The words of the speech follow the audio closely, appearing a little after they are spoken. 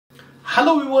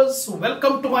Hello viewers,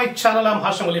 welcome to my channel. I'm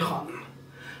Hasham.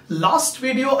 Last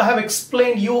video I have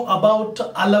explained you about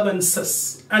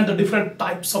allowances and the different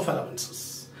types of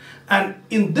allowances. And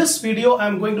in this video I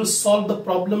am going to solve the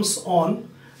problems on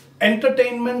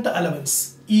entertainment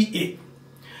allowance, EA.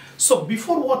 So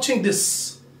before watching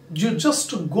this, you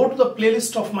just go to the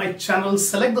playlist of my channel,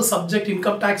 select the subject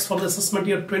income tax for the assessment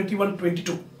year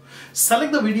 21-22.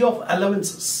 Select the video of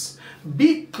allowances.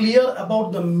 Be clear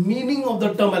about the meaning of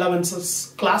the term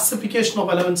allowances, classification of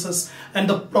allowances, and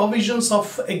the provisions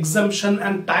of exemption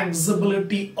and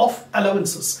taxability of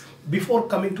allowances before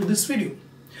coming to this video.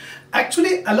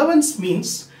 Actually, allowance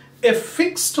means a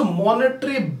fixed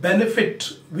monetary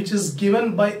benefit which is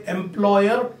given by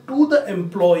employer to the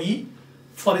employee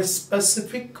for a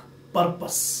specific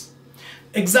purpose.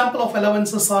 Example of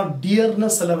allowances are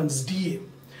dearness allowance, DA,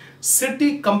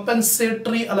 city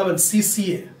compensatory allowance,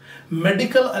 CCA,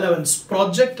 medical allowance,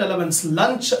 project allowance,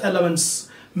 lunch allowance,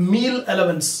 meal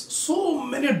allowance. So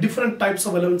many different types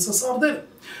of allowances are there.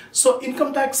 So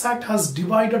Income Tax Act has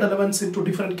divided allowance into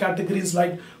different categories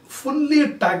like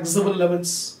fully taxable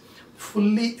allowance,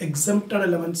 fully exempted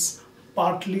allowance,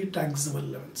 partly taxable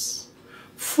allowance.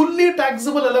 Fully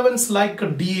taxable allowance like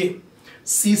DA,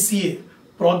 CCA,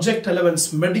 project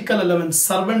allowance, medical allowance,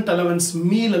 servant allowance,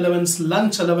 meal allowance,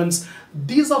 lunch allowance.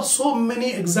 These are so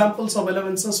many examples of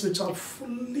allowances which are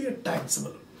fully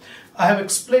taxable. I have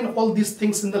explained all these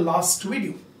things in the last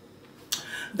video.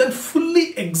 Then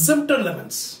fully exempted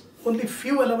allowance. Only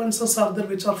few allowances are there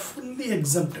which are fully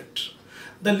exempted.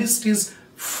 The list is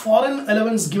foreign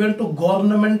allowance given to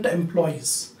government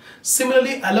employees.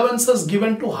 Similarly, allowances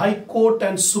given to High Court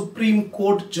and Supreme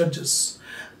Court judges.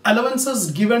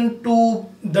 Allowances given to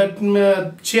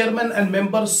the chairman and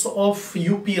members of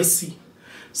UPSC.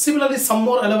 Similarly, some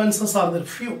more allowances are there.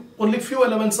 Only few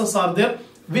allowances are there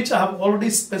which I have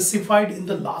already specified in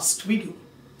the last video.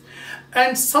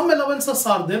 And some allowances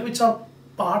are there which are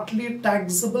partly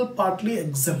taxable, partly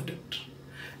exempted.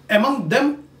 Among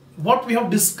them, what we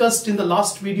have discussed in the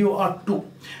last video are two: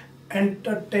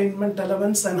 entertainment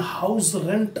allowance and house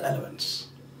rent allowance.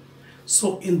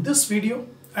 So in this video,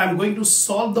 I am going to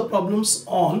solve the problems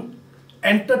on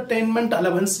entertainment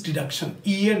allowance deduction,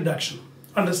 EA deduction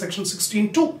under section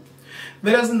 16(2).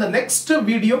 Whereas in the next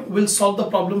video, we'll solve the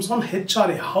problems on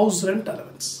HRA, house rent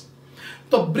allowance.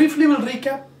 So briefly we'll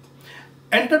recap.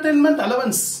 Entertainment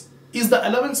allowance is the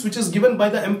allowance which is given by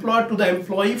the employer to the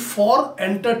employee for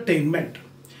entertainment.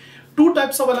 Two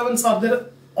types of allowance are there: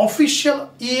 official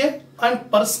EA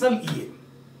and personal EA.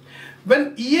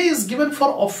 When EA is given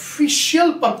for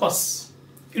official purpose,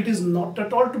 it is not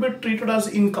at all to be treated as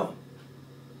income.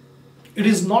 It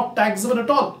is not taxable at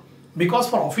all, because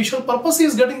for official purpose he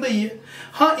is getting the EA.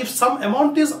 If some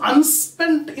amount is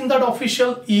unspent in that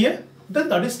official EA, then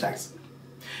that is taxable.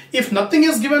 If nothing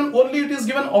is given, only it is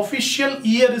given official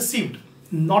EA received,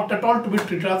 not at all to be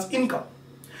treated as income.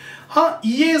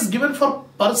 EA is given for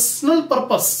personal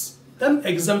purpose, then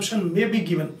exemption may be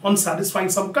given on satisfying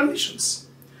some conditions.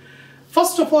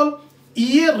 First of all,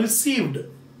 EA received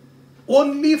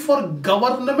only for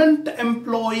government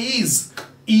employees,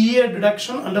 EA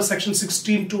deduction under section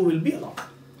 16(2) will be allowed.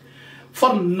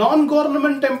 For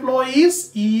non-government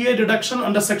employees, EA deduction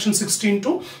under section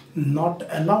 16(2) not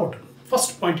allowed.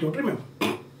 First point you have to remember.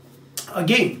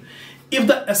 Again, if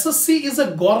the SSC is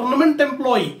a government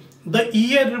employee, the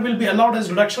EA will be allowed as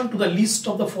deduction to the least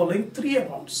of the following three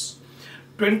amounts: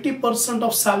 20%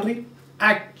 of salary,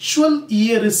 actual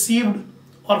EA received,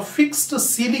 or fixed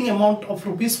ceiling amount of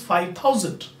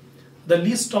 ₹5,000. The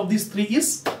least of these three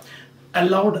is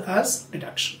allowed as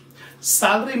deduction.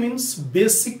 Salary means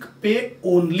basic pay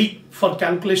only for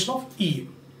calculation of EA.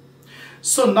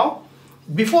 So now,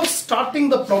 before starting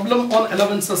the problem on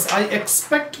allowances, I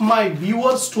expect my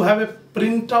viewers to have a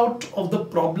printout of the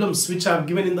problems which I have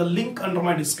given in the link under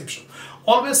my description.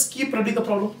 Always keep ready the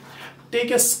problem.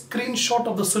 Take a screenshot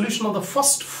of the solution of the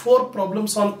first 4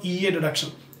 problems on EA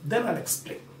deduction. Then I'll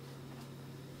explain.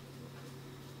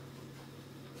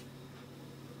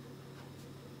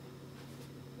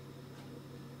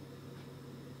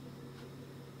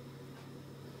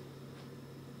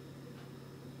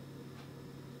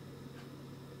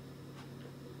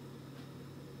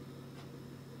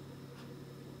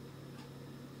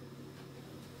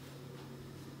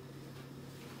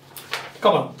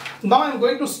 Come on. Now I am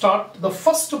going to start the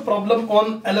first problem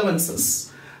on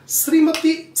allowances.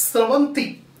 Srimati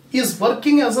Sravanti is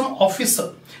working as an officer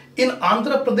in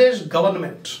Andhra Pradesh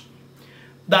government.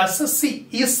 The SSC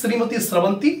is Srimati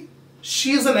Sravanti.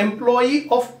 She is an employee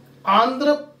of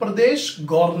Andhra Pradesh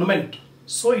government.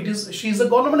 So she is a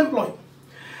government employee.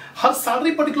 Her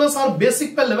salary particulars are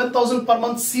basic pay 11,000 per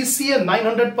month, CCA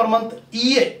 900 per month,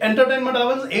 EA entertainment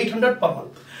allowance 800 per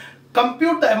month.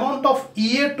 Compute the amount of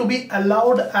EA to be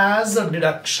allowed as a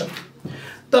deduction.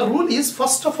 The rule is,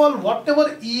 first of all,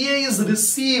 whatever EA is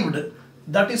received,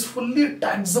 that is fully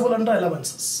taxable under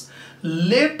allowances.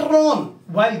 Later on,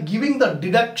 while giving the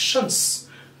deductions,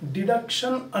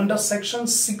 deduction under section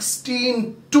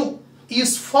 16(2)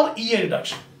 is for EA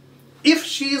deduction. If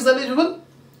she is eligible,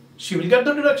 she will get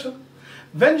the deduction.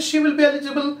 When she will be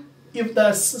eligible? If the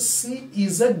SSC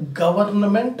is a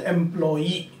government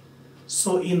employee.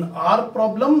 So in our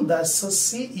problem, the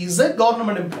SSC is a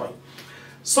government employee.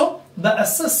 So the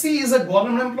SSC is a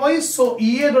government employee, so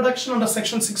EA deduction under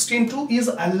section 16(2) is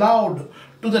allowed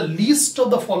to the least of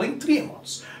the following three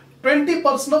amounts.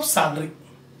 20% of salary.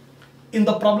 In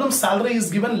the problem, salary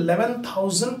is given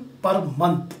 11,000 per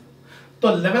month. So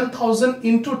 11,000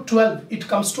 into 12, it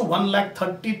comes to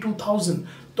 1,32,000.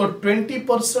 So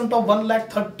 20% of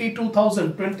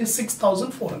 1,32,000,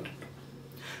 26,400.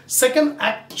 Second,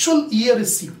 actual EA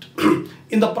received.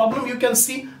 In the problem, you can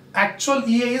see actual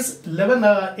EA is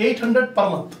 800 per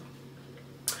month.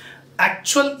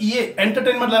 Actual EA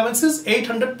entertainment allowance is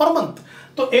 800 per month.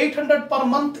 So 800 per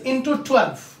month into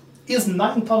 12 is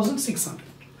 9,600.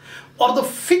 Or the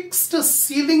fixed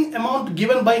ceiling amount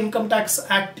given by Income Tax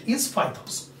Act is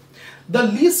 5,000. The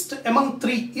least among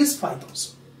three is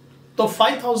 5,000. So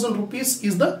 5,000 rupees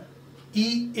is the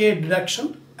EA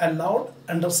deduction allowed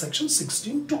under section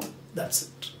 16(2). That's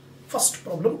it. First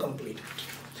problem completed.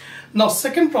 Now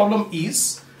second problem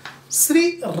is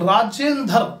Sri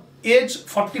Rajendra, age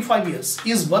 45 years,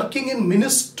 is working in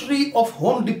Ministry of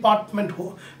Home Department,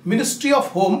 Ministry of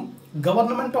Home,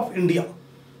 Government of India.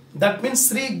 That means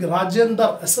Sri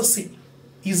Rajendra SSC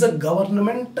is a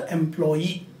government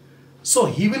employee. So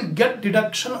he will get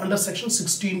deduction under section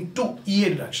 16(2) EA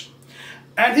deduction.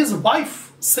 And his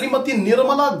wife Srimati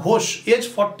Nirmala Ghosh, age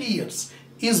 40 years,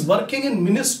 is working in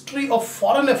Ministry of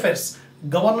Foreign Affairs,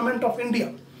 Government of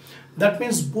India. That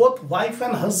means both wife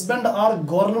and husband are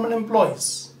government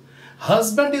employees.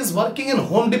 Husband is working in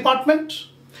Home Department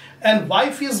and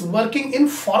wife is working in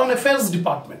Foreign Affairs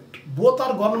Department. Both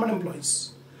are government employees.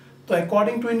 So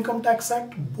according to Income Tax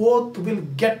Act, both will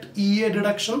get EA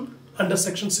deduction under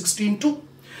section 16(2).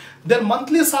 Their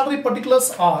monthly salary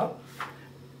particulars are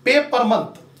pay per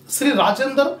month. Sri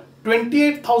Rajendra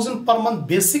 28,000 per month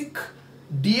basic,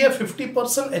 DA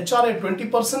 50%, HRA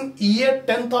 20%, EA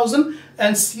 10,000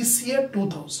 and CCA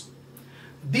 2,000.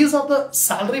 These are the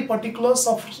salary particulars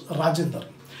of Rajendra.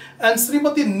 And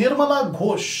Srimati Nirmala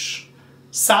Ghosh,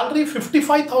 salary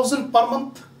 55,000 per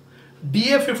month,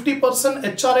 DA 50%,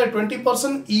 HRA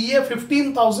 20%, EA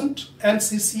 15,000 and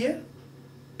CCA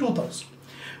 2,000.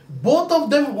 Both of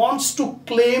them wants to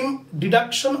claim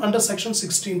deduction under section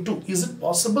 16(2). Is it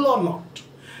possible or not?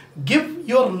 Give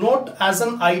your note as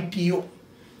an ITO.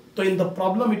 So in the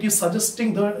problem, it is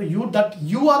suggesting that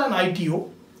you are an ITO.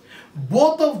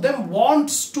 Both of them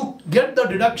wants to get the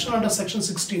deduction under section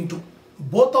 16(2).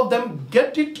 Both of them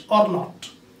get it or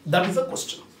not? That is the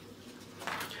question.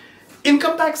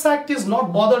 Income Tax Act is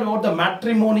not bothered about the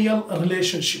matrimonial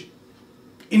relationship.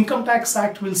 Income Tax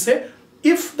Act will say,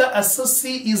 if the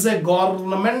SSC is a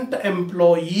government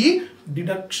employee,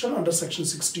 deduction under section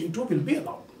 16(2) will be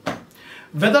allowed.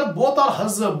 Whether both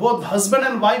husband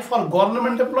and wife are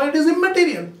government employed is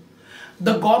immaterial.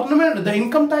 The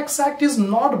Income Tax Act is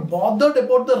not bothered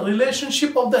about the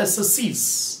relationship of the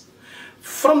SSCs.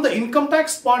 From the income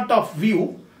tax point of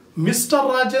view, Mr.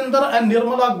 Rajendra and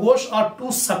Nirmala Ghosh are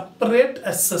two separate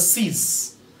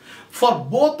SSCs. For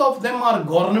both of them are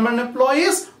government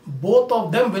employees, both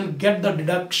of them will get the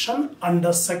deduction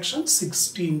under section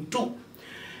 16(2).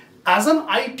 As an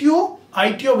ITO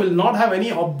will not have any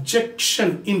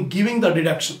objection in giving the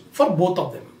deduction for both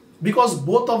of them because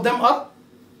both of them are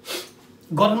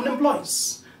government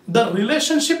employees. The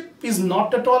relationship is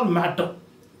not at all matter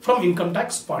from income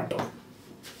tax point of view.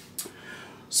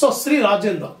 So Sri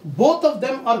Rajendra, both of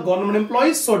them are government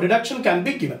employees, so deduction can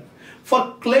be given.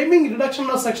 For claiming deduction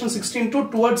under section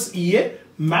 16(2) towards EA,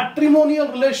 matrimonial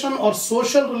relation or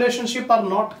social relationship are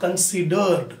not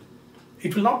considered.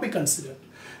 It will not be considered.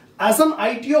 As an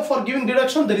ITO for giving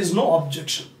deduction, there is no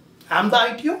objection. I am the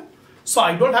ITO, so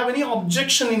I don't have any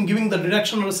objection in giving the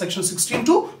deduction under section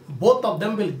 16(2). Both of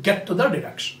them will get to the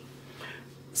deduction.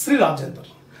 Sri Rajendra,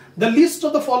 the least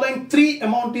of the following three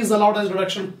amount is allowed as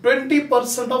deduction.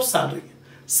 20% of salary.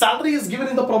 Salary is given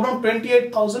in the problem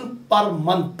 28,000 per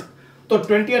month. So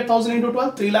 28,000 into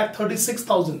 12,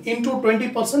 3,36,000 into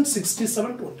 20%,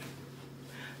 67,200.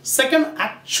 Second,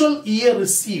 actual EA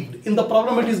received. In the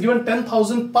problem, it is given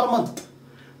 10,000 per month.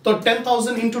 So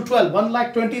 10,000 into 12,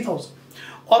 1,20,000.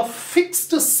 Or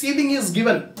fixed ceiling is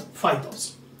given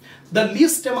 5,000. The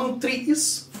least among three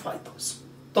is 5,000.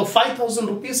 So 5,000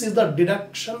 rupees is the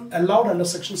deduction allowed under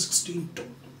section 16(2).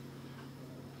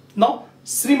 Now,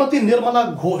 Srimati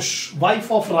Nirmala Ghosh,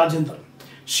 wife of Rajendra,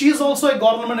 she is also a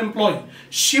government employee.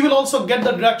 She will also get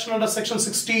the deduction under section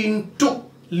 16(2),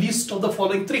 least of the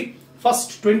following three.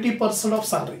 First, 20% of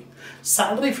salary.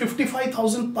 Salary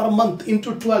 55,000 per month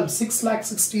into 12,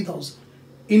 6,60,000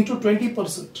 into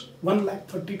 20%,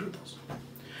 1,32,000.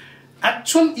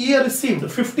 Actual year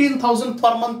received 15,000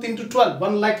 per month into 12,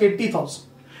 1,80,000.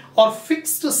 Or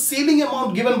fixed ceiling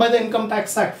amount given by the Income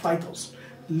Tax Act, 5,000.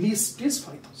 Least is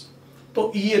 5,000.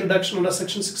 So year reduction under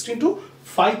section 16(2),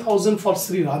 5,000 for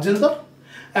Sri Rajendra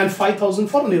and 5,000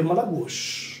 for Nirmala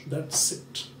Ghosh. That's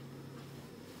it.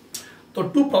 So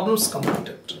two problems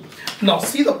completed. Now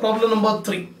see the problem number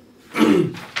 3.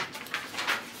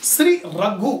 Sri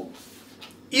Raghu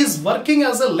is working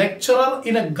as a lecturer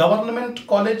in a government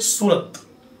college, Surat.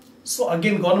 So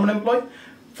again, government employee.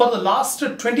 For the last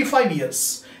 25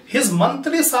 years, his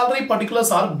monthly salary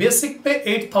particulars are basic pay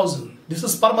 8,000. This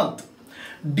is per month.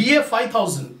 DA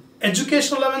 5,000.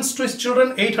 Educational allowance to his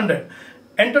children 800.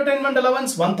 Entertainment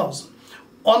allowance 1,000.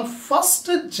 On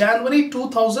 1st January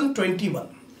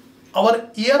 2021, our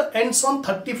year ends on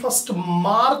 31st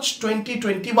March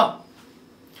 2021.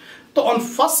 So on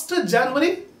 1st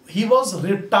January, he was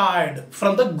retired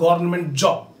from the government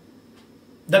job.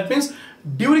 That means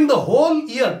during the whole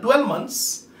year, 12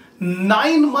 months,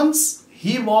 9 months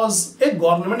he was a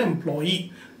government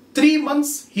employee. 3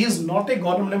 months he is not a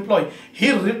government employee.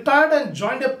 He retired and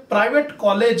joined a private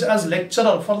college as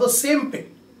lecturer for the same pay.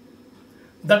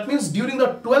 That means during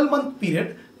the 12-month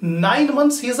period, 9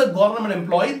 months he is a government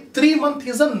employee, 3 months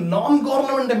he is a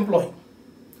non-government employee.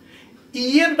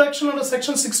 Year deduction under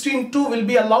section 16(2) will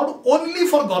be allowed only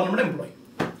for government employee.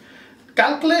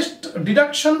 Calculate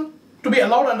deduction to be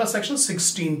allowed under section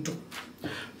 16(2).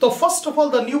 So first of all,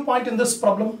 the new point in this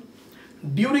problem,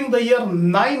 during the year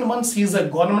 9 months he is a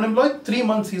government employee, 3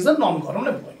 months he is a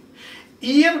non-government employee.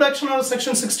 Year deduction under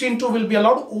section 16(2) will be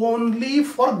allowed only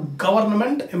for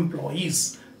government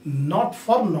employees, not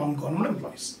for non-government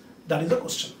employees. That is the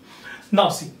question. Now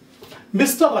see,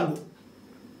 Mr. Raghu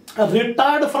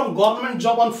retired from government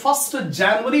job on 1st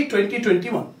January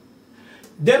 2021.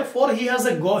 Therefore, he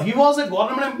was a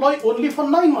government employee only for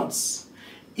 9 months.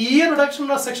 Year reduction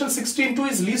under section 16(2)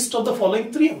 is least of the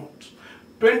following three amounts.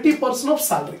 20% of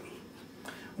salary.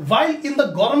 While in the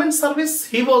government service,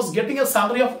 he was getting a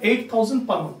salary of 8,000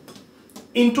 per month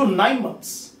into 9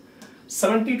 months,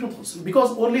 72,000,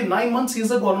 because only 9 months he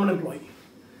is a government employee.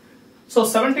 So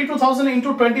 72,000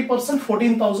 into 20%,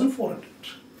 14,400.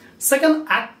 Second,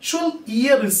 actual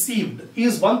year received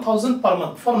is 1,000 per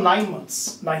month for 9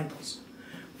 months, 9,000.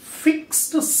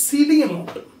 Fixed ceiling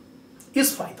amount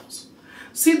is 5,000.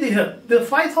 See here, the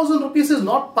 5,000 rupees is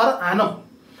not per annum.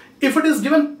 If it is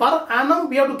given per annum,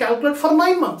 we have to calculate for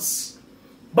 9 months.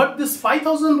 But this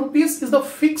 5,000 rupees is the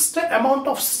fixed amount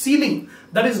of ceiling,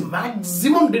 that is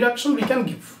maximum deduction we can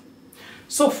give.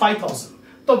 So 5,000.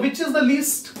 So which is the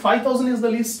least? 5,000 is the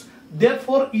least.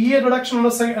 Therefore, year reduction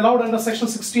allowed under section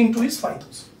 16(2) is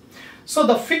 5,000. So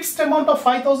the fixed amount of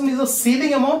 5,000 is a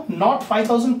ceiling amount, not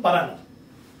 5,000 per annum.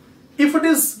 If it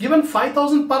is given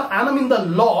 5,000 per annum in the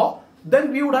law,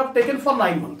 then we would have taken for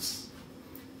 9 months.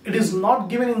 It is not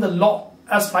given in the law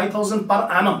as 5,000 per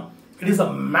annum. It is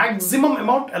the maximum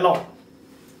amount allowed.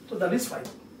 So that is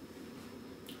 5,000.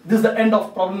 This is the end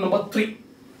of problem number 3.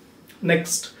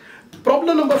 Next,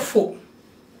 problem number 4.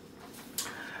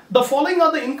 The following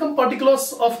are the income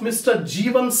particulars of Mr.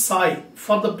 Jeevan Sai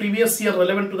for the previous year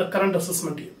relevant to the current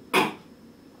assessment year.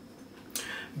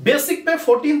 Basic pay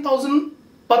 14,000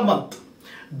 per month.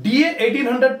 DA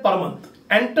 1,800 per month.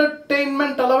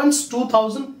 Entertainment allowance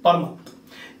 2,000 per month.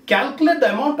 Calculate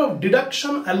the amount of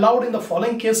deduction allowed in the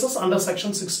following cases under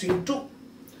section 16(2).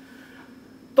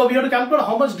 So we have to calculate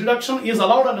how much deduction is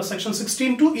allowed under section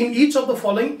 16(2) in each of the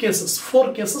following cases.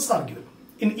 4 cases are given.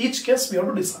 In each case we have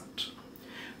to decide.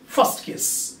 First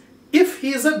case, if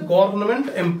he is a government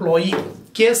employee,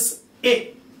 case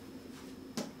A.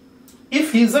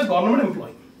 If he is a government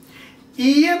employee,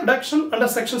 year reduction under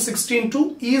section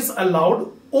 16(2) is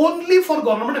allowed only for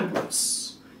government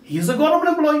employees. He is a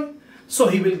government employee, so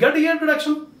he will get year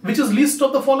reduction, which is least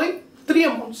of the following 3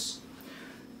 amounts.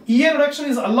 Year reduction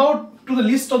is allowed to the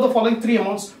least of the following 3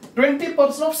 amounts.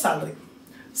 20% of salary.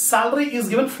 Salary is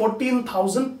given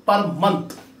 14,000 per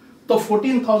month. So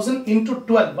 14,000 into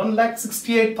 12,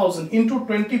 1,68,000 into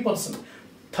 20%,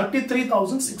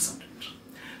 33,600.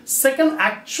 Second,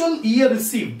 actual year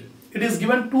received, it is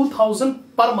given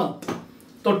 2,000 per month.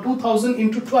 So 2000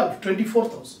 into 12,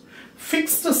 24,000.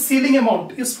 Fixed ceiling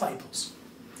amount is 5,000.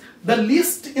 The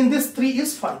least in this 3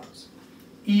 is 5,000.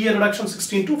 EA reduction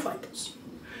 16 to 5,000.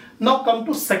 Now come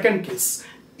to second case.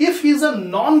 If he is a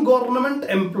non-government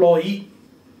employee,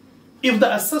 if the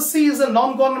SSC is a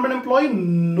non-government employee,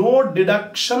 no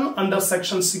deduction under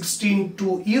section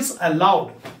 16.2 is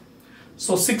allowed.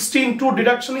 So 16.2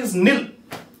 deduction is nil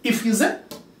if he is a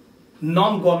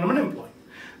non-government employee.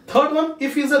 Third one,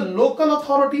 if he is a local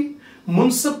authority,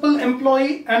 municipal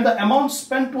employee, and the amount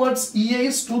spent towards EA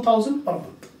is 2,000 per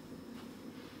month.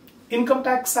 Income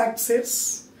Tax Act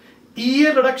says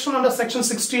EA reduction under section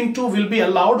 16.2 will be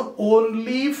allowed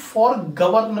only for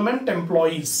government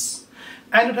employees.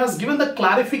 And it has given the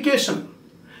clarification.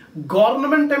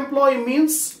 Government employee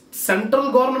means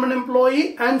central government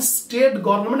employee and state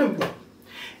government employee.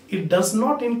 It does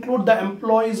not include the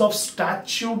employees of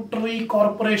statutory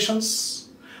corporations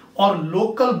or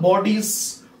local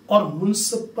bodies or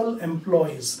municipal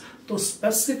employees. So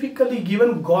specifically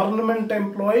given government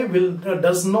employee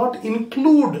does not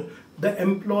include the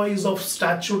employees of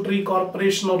statutory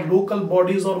corporation or local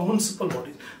bodies or municipal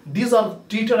bodies. These are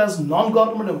treated as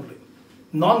non-government employee,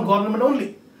 non-government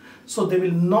only. So they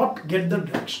will not get the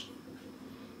deduction.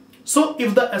 So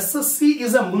if the SSC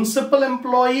is a municipal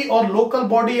employee or local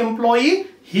body employee,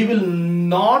 he will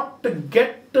not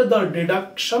get the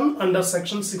deduction under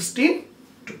section 16.2.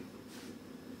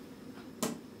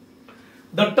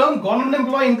 The term government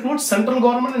employee includes central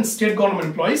government and state government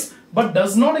employees, but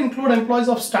does not include employees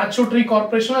of statutory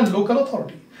corporation and local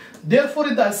authority. Therefore,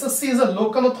 if the SSC is a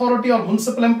local authority or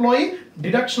municipal employee,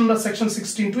 deduction under section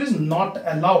 16.2 is not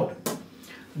allowed.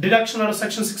 Deduction under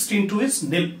section 16.2 is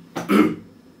nil.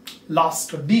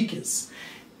 Last D case.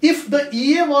 If the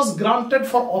EA was granted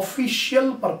for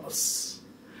official purpose,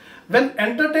 when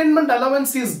entertainment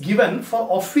allowance is given for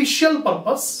official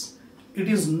purpose, it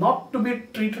is not to be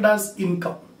treated as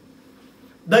income.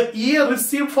 The EA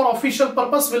received for official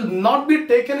purpose will not be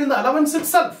taken in the allowance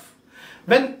itself.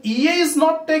 When EA is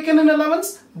not taken in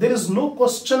allowance, there is no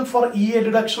question for EA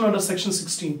deduction under section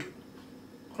 16.2.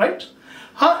 Right?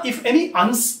 If any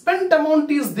unspent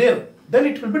amount is there, then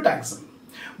it will be taxable.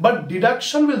 But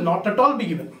deduction will not at all be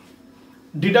given.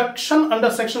 Deduction under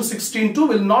section 16.2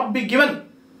 will not be given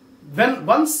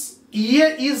once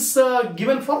EA is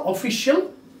given for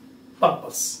official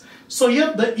purpose. So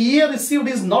here the EA received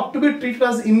is not to be treated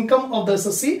as income of the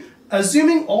SSC,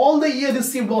 assuming all the EA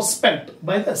received was spent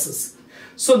by the SSC.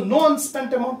 So no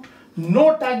unspent amount,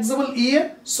 no taxable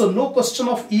EA, so no question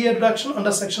of EA deduction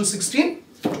under section 16.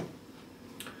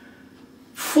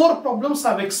 4 problems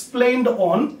I have explained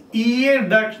on EA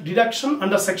deduction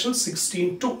under section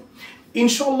 16.2.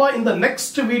 Inshallah, in the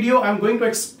next video I am going to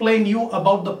explain you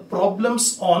about the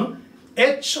problems on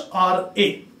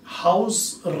HRA,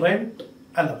 house rent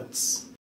allowance.